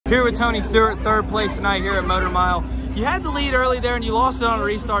Here with Tony Stewart, third place tonight here at Motor Mile. You had the lead early there and you lost it on a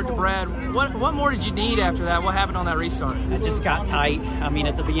restart to Brad. What more did you need after that? What happened on that restart? It just got tight. I mean,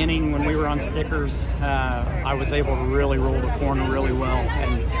 at the beginning when we were on stickers, I was able to really roll the corner really well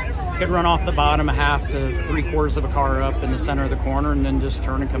and could run off the bottom a half to 3/4 of a car up in the center of the corner and then just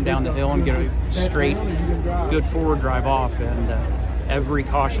turn and come down the hill and get a straight, good forward drive off. And every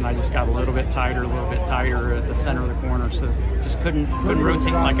caution, I just got a little bit tighter at the center of the corner. So just couldn't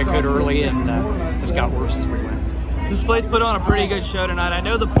rotate like I could early, and just got worse as we went. This place put on a pretty good show tonight. I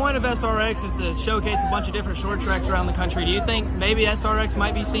know the point of SRX is to showcase a bunch of different short tracks around the country. Do you think maybe SRX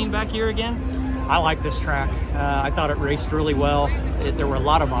might be seen back here again? I like this track. I thought it raced really well. There were a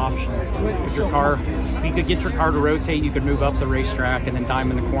lot of options. If you could get your car to rotate, you could move up the racetrack and then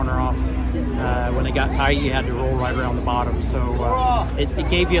diamond the corner off. When it got tight, you had to roll right around the bottom. So it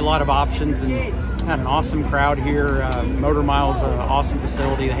gave you a lot of options, and had an awesome crowd here. Motor Mile's an awesome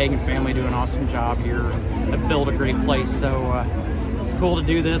facility. The Hagen family do an awesome job here. Have built a great place. So it's cool to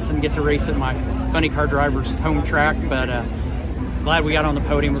do this and get to race at my funny car driver's home track. But glad we got on the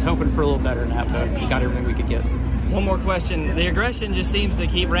podium. Was hoping for a little better than that, but we got everything we could get. One more question. The aggression just seems to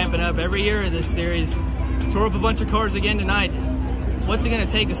keep ramping up every year of this series. Tore up a bunch of cars again tonight. What's it going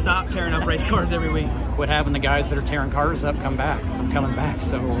to take to stop tearing up race cars every week? Quit having the guys that are tearing cars up come back. I'm coming back.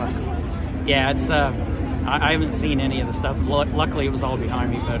 So yeah, it's I haven't seen any of the stuff. Luckily, it was all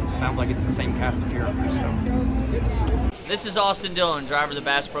behind me, but it sounds like it's the same cast of characters. So. This is Austin Dillon, driver of the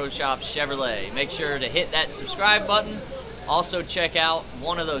Bass Pro Shops Chevrolet. Make sure to hit that subscribe button. Also check out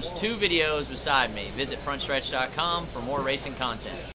one of those 2 videos beside me. Visit frontstretch.com for more racing content.